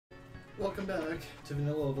Welcome back to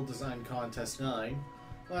Vanilla Level Design Contest 9.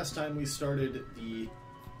 Last time we started the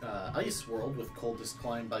Ice World with Coldest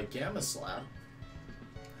Climb by Gamma Slap.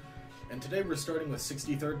 And today we're starting with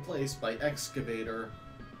 63rd place by Excavator,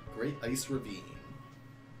 Great Ice Ravine.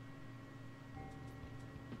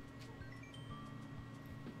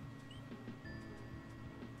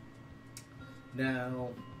 Now,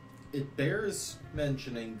 it bears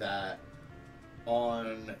mentioning that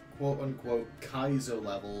on quote-unquote Kaizo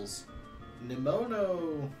levels,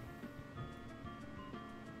 Nemono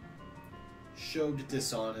showed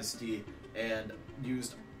dishonesty and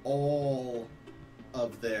used all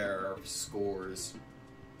of their scores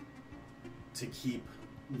to keep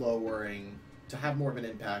lowering, to have more of an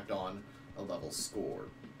impact on a level score.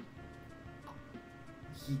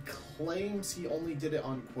 He claims he only did it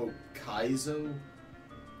on quote Kaizo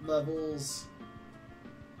levels.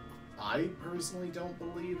 I personally don't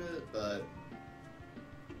believe it, but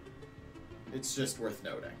it's just worth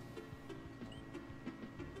noting.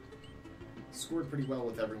 Scored pretty well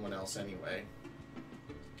with everyone else anyway.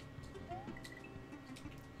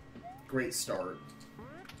 Great start.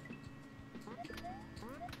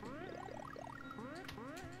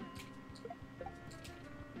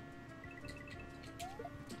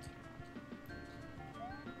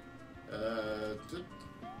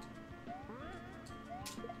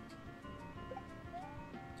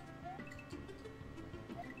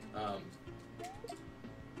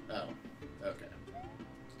 Oh, okay.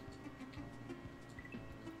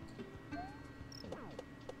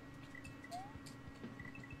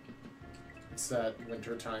 It's that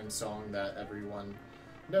wintertime song that everyone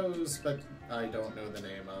knows, but I don't know the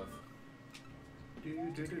name of.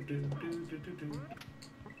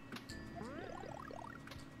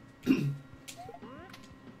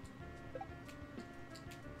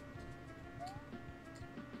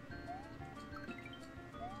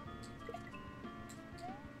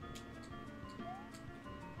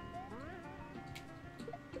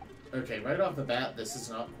 Okay, right off the bat, this is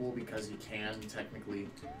not cool because you can technically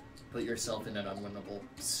put yourself in an unwinnable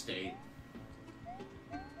state.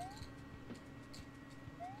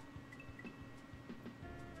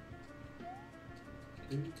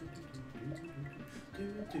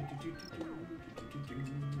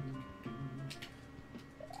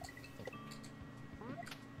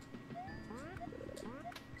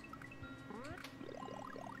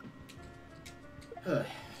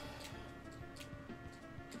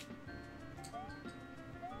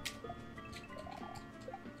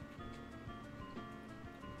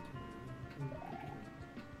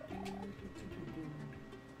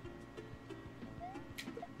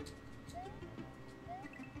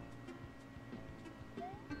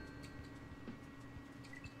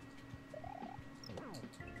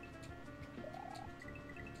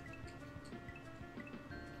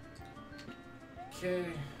 Okay.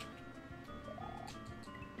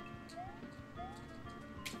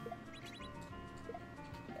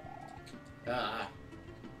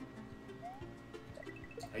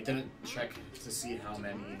 I didn't check to see how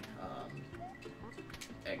many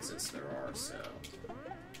exits there are, so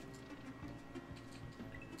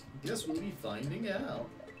guess we'll be finding out.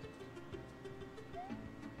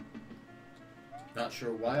 Not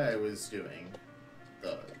sure why I was doing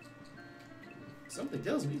the... Something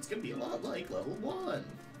tells me it's gonna be a lot like level 1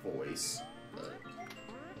 voice, but...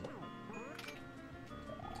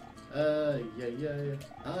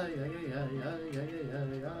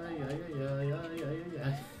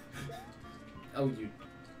 Oh, you...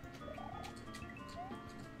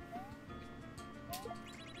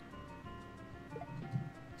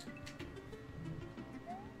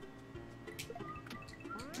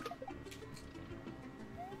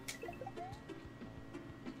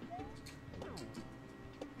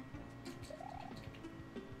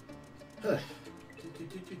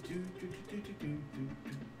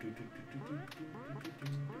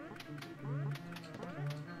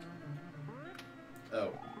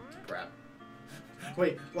 Oh, crap.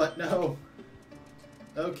 Wait, what? No!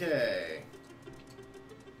 Okay.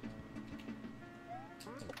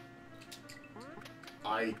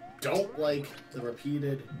 I don't like the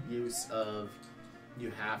repeated use of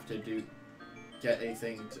you have to get a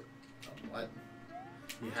thing to... What?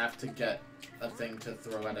 You have to get a thing to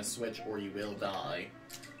throw at a switch or you will die.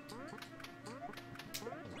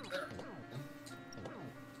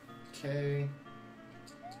 Okay.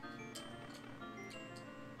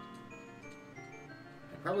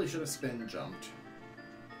 I probably should have spin jumped.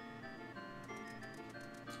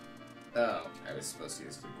 Oh, I was supposed to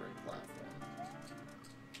use the grid platform.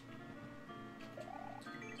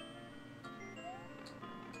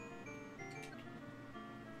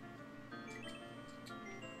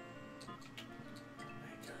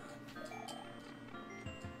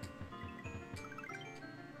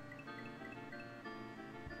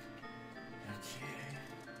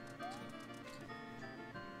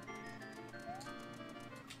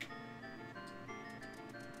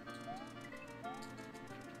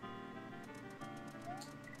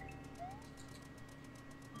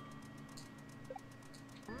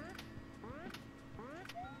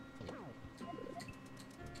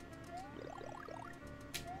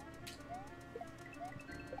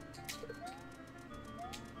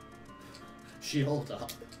 shield up.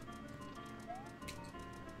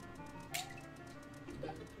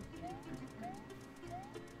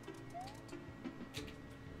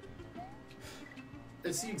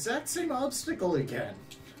 It's the exact same obstacle again.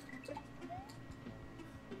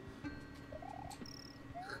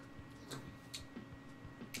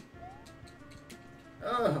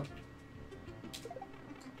 Oh.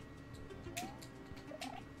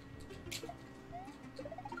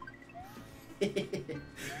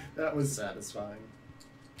 That was satisfying.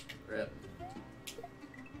 Rip.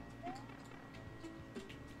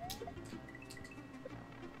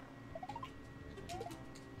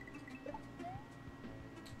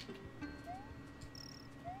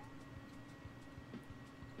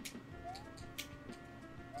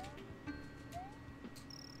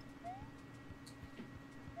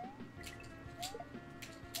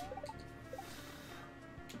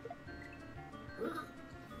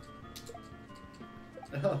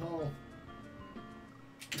 Oh.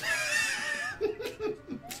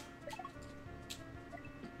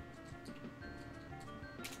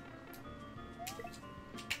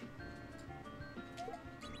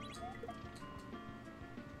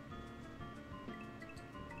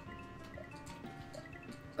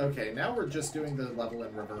 Okay, now we're just doing the level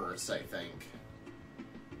in reverse, I think.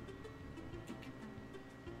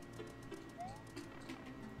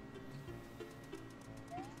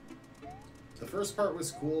 The first part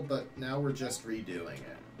was cool, but now we're just redoing it.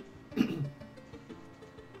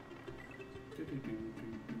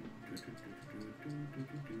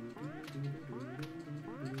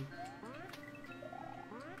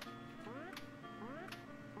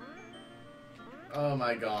 Oh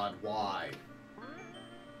my god, why?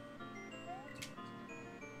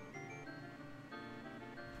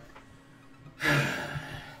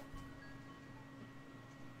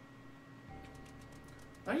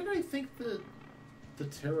 Why did I think the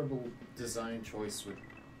terrible design choice would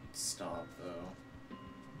stop, though?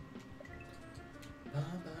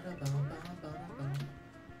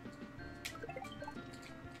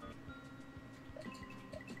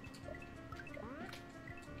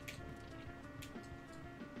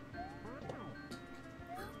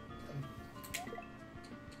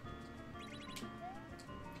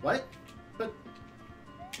 What? But...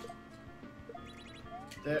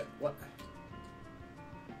 There... What?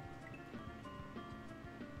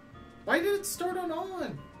 Why did it start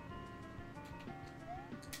on?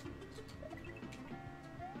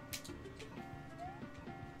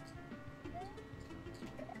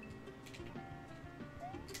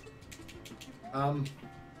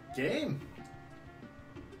 Game?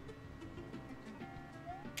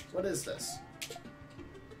 What is this?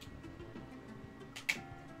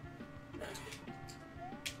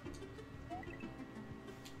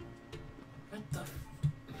 What the...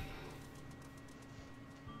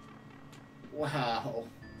 Wow.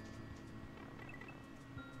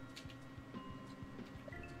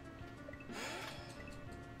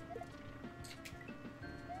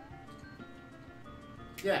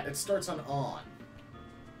 Yeah, it starts on.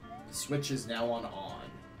 The switch is now on.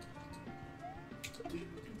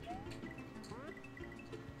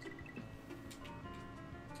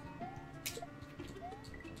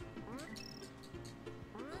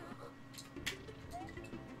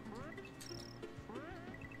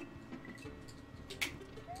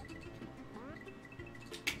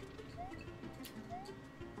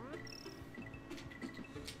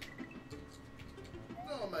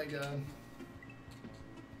 Oh my god.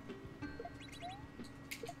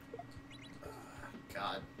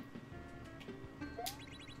 God.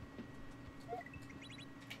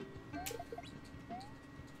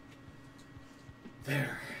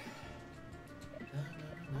 There.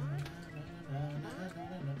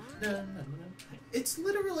 It's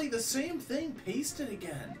literally the same thing pasted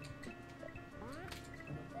again.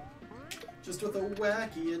 Just with a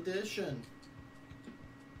wacky addition.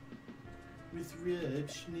 With Rip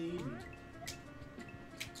Schneider.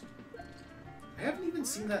 I haven't even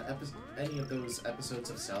seen that any of those episodes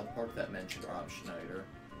of South Park that mention Rob Schneider.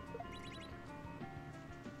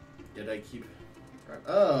 Did I keep...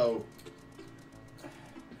 Oh!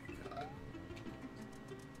 God.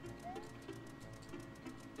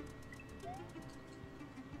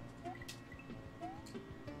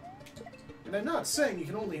 And I'm not saying you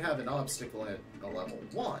can only have an obstacle at a level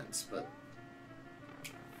once, but...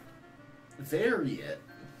 vary it.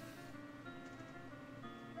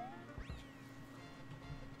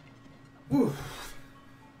 Whew.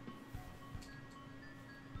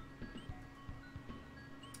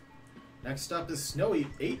 Next up is Snowy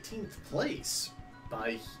 18th place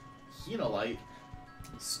by Henolite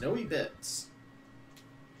Snowy Bits.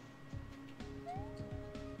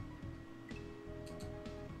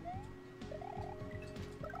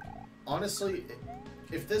 honestly,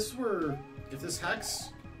 if this hacks,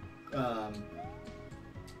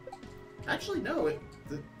 actually no,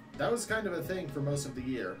 that was kind of a thing for most of the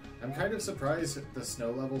year. I'm kind of surprised that the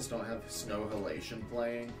snow levels don't have snow halation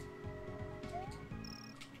playing.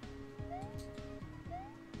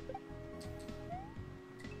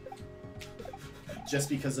 Just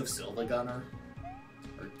because of Silva Gunner?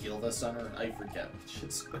 Or Gilva Sunner? I forget which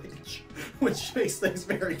is which makes things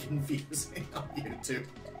very confusing on YouTube.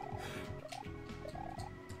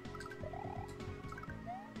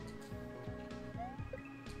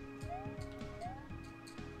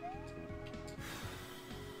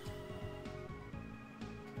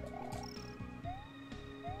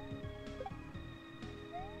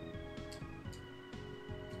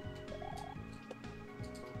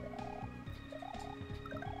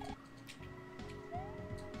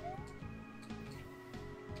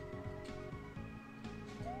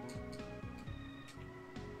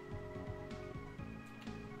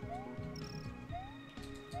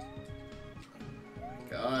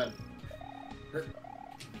 God.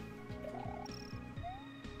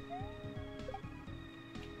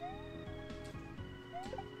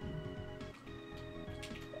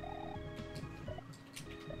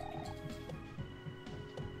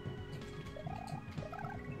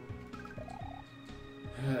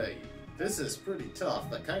 Hey, this is pretty tough,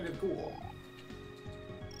 but kind of cool.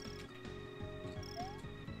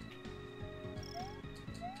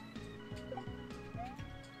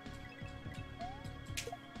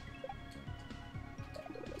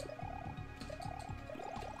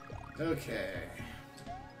 Okay.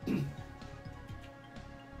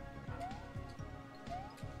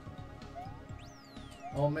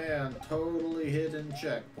 Oh man, totally hidden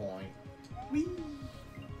checkpoint. Whee!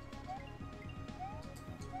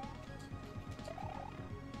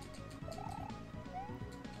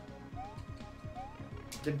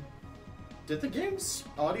 Did the game's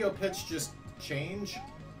audio pitch just change?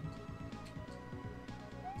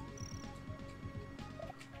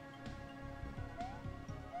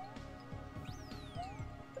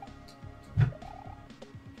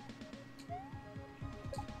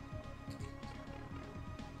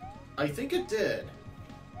 I think it did.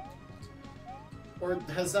 Or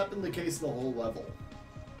has that been the case the whole level?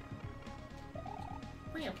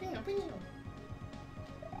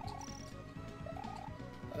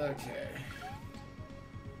 Okay.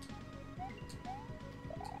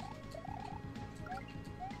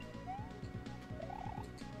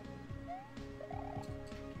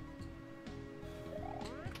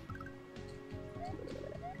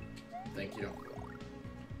 Thank you.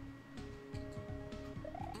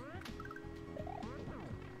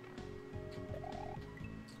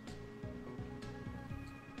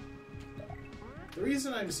 The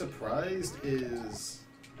reason I'm surprised is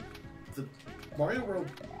the Mario World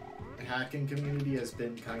hacking community has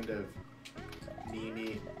been kind of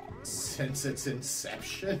memey since its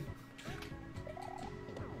inception,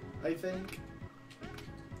 I think.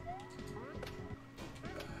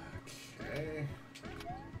 Okay.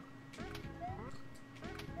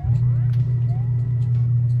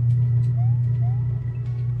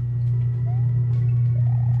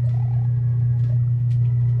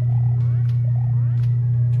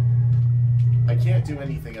 I can't do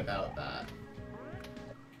anything about that.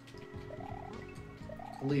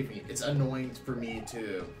 Believe me, it's annoying for me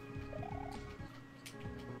too.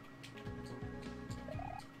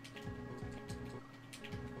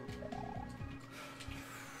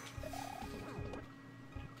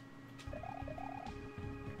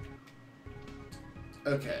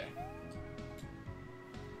 Okay.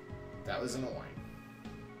 That was annoying.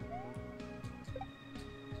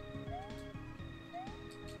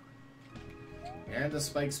 And the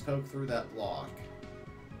spikes poke through that block.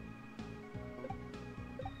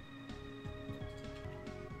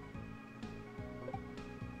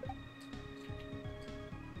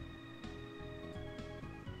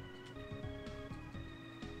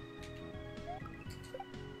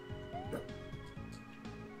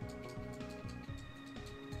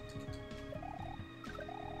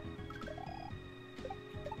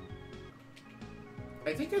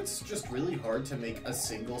 I think it's just really hard to make a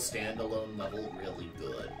single standalone level really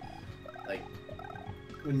good. Like,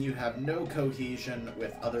 when you have no cohesion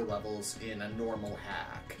with other levels in a normal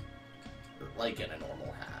hack. Or like in a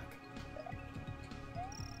normal hack.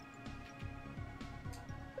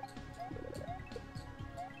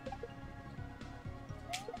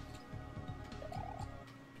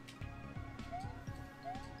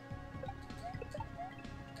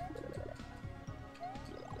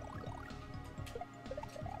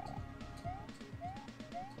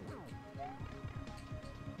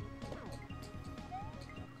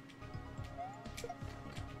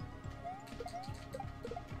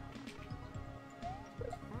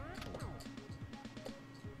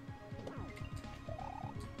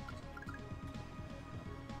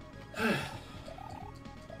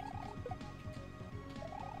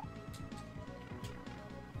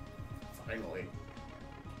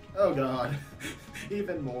 Oh god.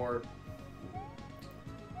 Even more.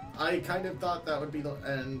 I kind of thought that would be the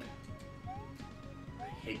end. I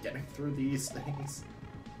hate getting through these things.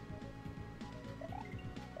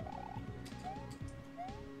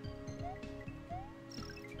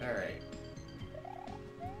 Alright.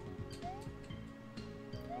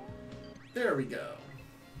 There we go.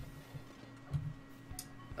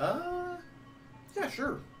 Yeah,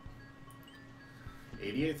 sure.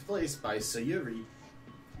 88th place by Sayuri.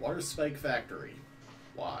 Water Spike Factory.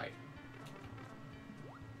 Why?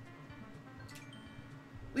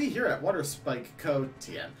 We here at Water Spike Co.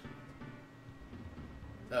 Tien.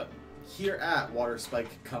 Here at Water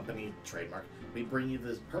Spike Company trademark, we bring you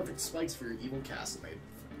the perfect spikes for your evil castmate.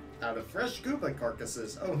 Out of fresh Goomba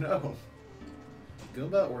carcasses. Oh no.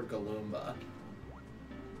 Goomba or Galoomba?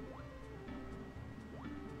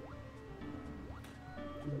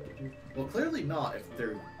 Well, clearly not if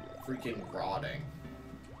they're freaking rotting.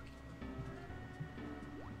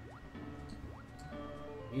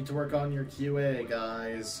 Need to work on your QA,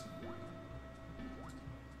 guys.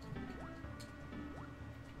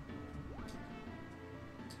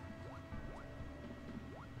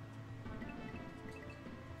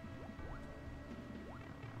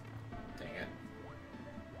 Dang it.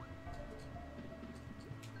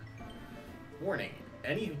 Warning.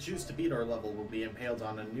 Any who choose to beat our level will be impaled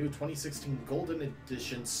on a new 2016 Golden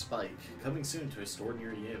Edition Spike, coming soon to a store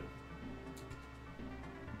near you.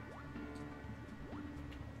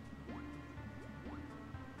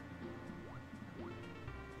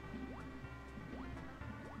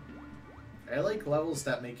 I like levels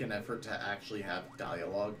that make an effort to actually have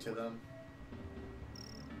dialogue to them.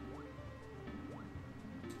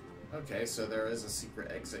 Okay, so there is a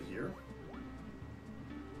secret exit here.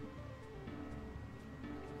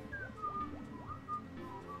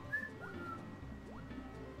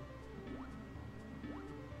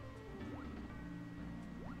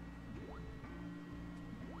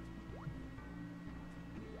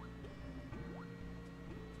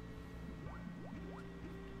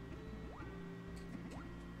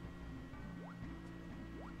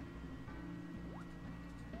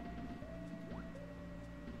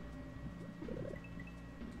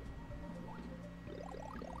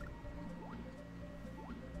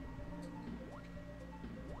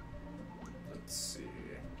 Let's see.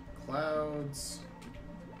 Clouds.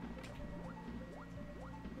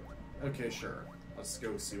 Okay, sure. Let's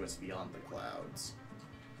go see what's beyond the clouds.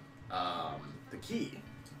 The key.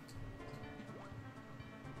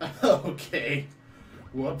 Okay.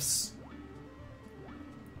 Whoops.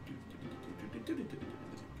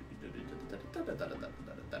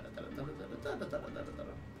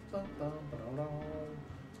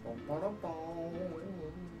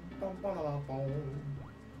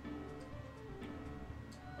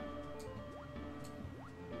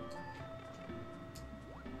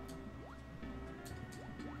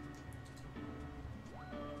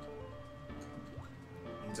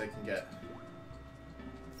 Means I can get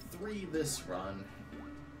 3 this run.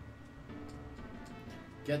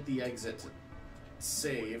 Get the exit to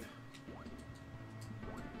save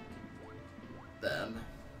them.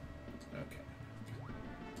 Okay.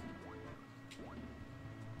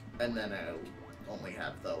 And then I'll only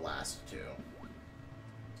have the last 2.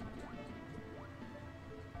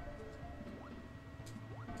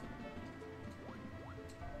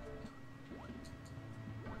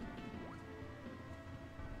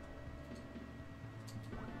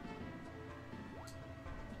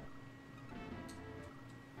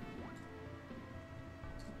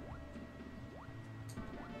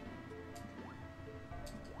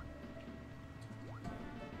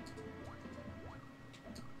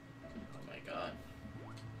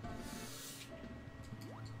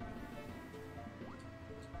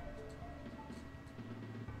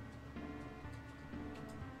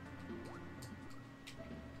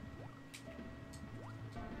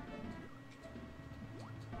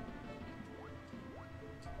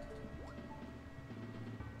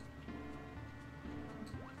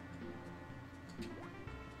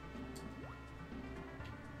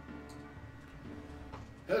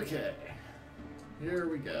 Okay, here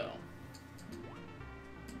we go.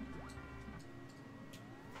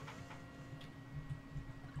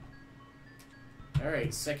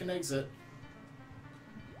 Alright, second exit.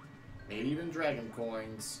 Maybe even dragon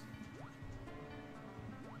coins.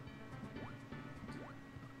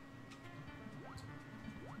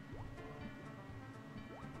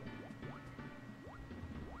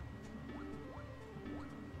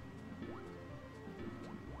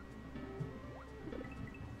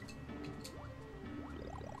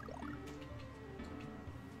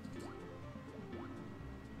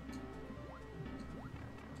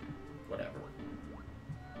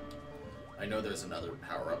 I know there's another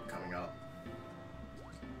power-up coming up.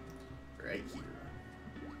 Right here.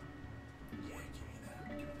 Yeah, give me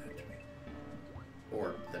that. Give that to me.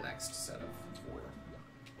 Or the next set of 4.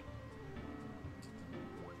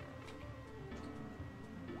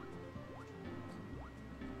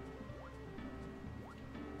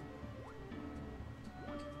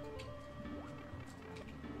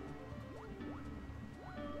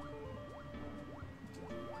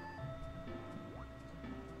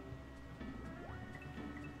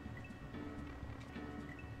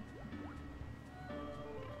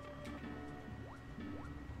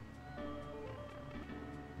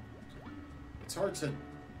 It's hard to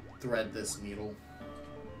thread this needle.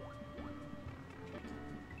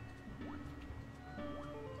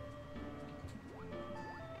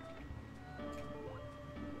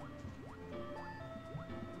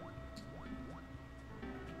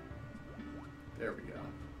 There we go.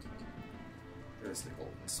 There's the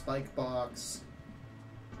golden spike box.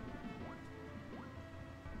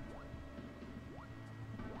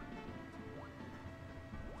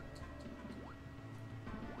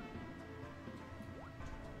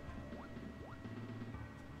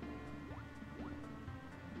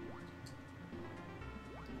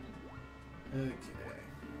 Okay.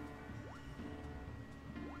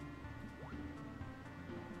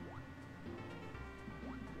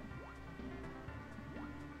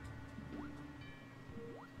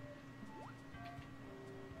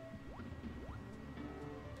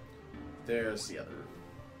 There's the other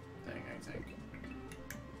thing, I think.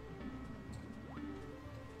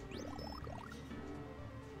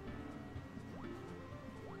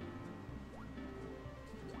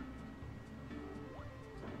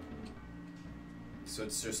 So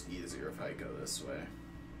it's just easier if I go this way.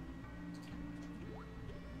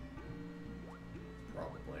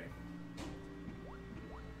 Probably.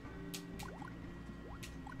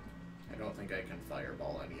 I don't think I can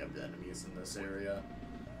fireball any of the enemies in this area,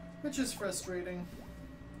 which is frustrating.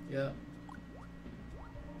 Yeah.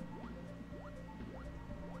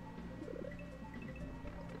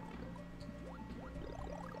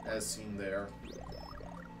 As seen there.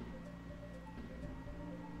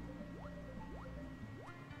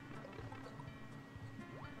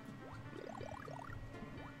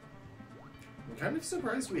 I'm kind of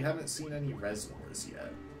surprised we haven't seen any Resnors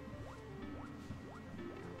yet.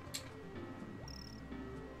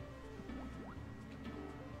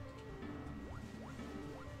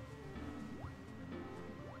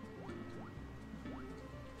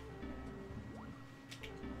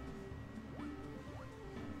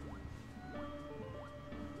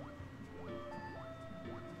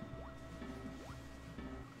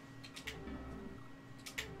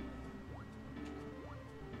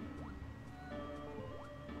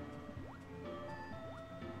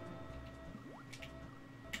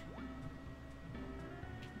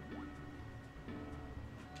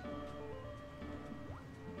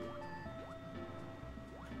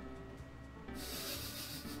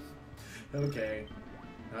 Okay,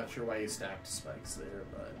 not sure why you stacked spikes there,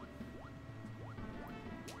 but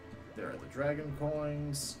there are the dragon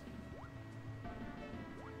coins.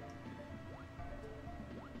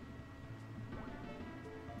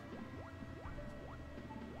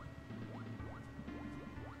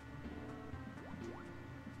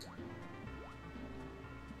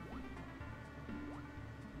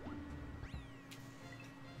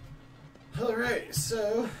 Alright,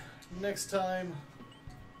 so next time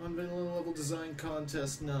on Vanilla Level Design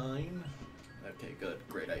Contest 9. Okay, good.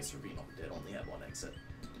 Great Ice Ravine did only have one exit.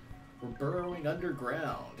 We're burrowing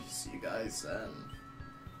underground. See you guys then.